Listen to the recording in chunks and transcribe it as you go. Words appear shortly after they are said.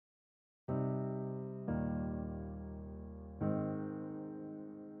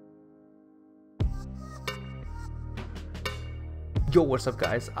Yo, what's up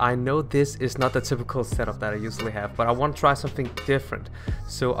guys? I know this is not the typical setup that I usually have, but I want to try something different.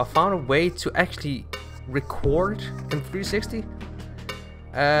 So I found a way to actually record in 360.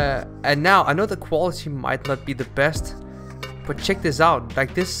 And now I know the quality might not be the best, but check this out.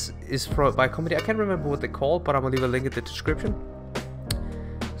 Like, this is by a company, I can't remember what they're called, but I'm gonna leave a link in the description.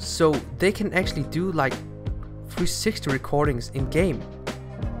 So they can actually do like 360 recordings in game.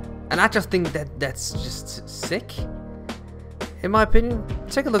 And I just think that that's just sick. In my opinion,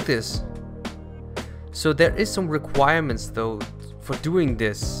 take a look at this. So there is some requirements though for doing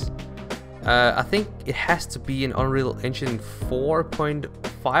this. I think it has to be an Unreal Engine 4.5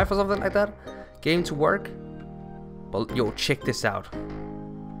 or something like that game to work. But yo, check this out.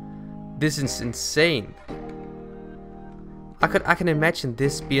 This is insane. I can imagine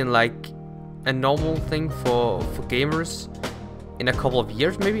this being like a normal thing for gamers in a couple of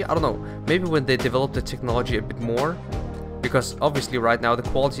years, maybe. I don't know. Maybe when they develop the technology a bit more. Because obviously right now the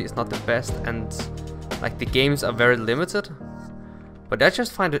quality is not the best and like the games are very limited. But I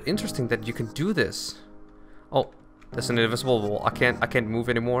just find it interesting that you can do this. Oh, there's an invisible wall. I can't move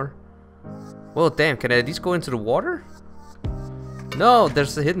anymore. Well, damn, can I at least go into the water? No,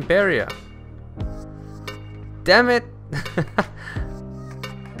 there's a hidden barrier. Damn it.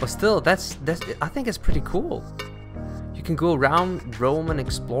 But still, that's I think it's pretty cool. You can go around, roam and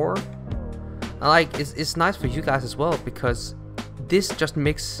explore. Like, it's nice for you guys as well, because this just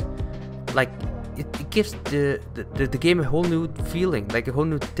makes like it gives the game a whole new feeling, like a whole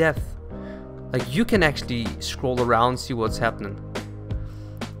new depth. Like, you can actually scroll around, see what's happening.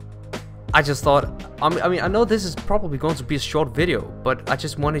 I just thought, I mean I know this is probably going to be a short video, but I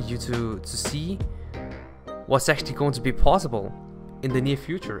just wanted you to see what's actually going to be possible in the near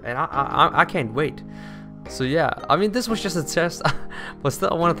future, and I can't wait. So yeah, I mean, this was just a test, but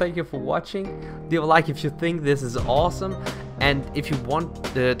still I want to thank you for watching. Leave a like if you think this is awesome, and if you want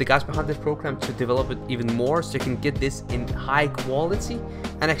the guys behind this program to develop it even more so you can get this in high quality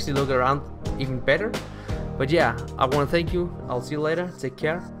and actually look around even better. But yeah, I want to thank you. I'll see you later. Take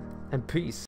care and peace.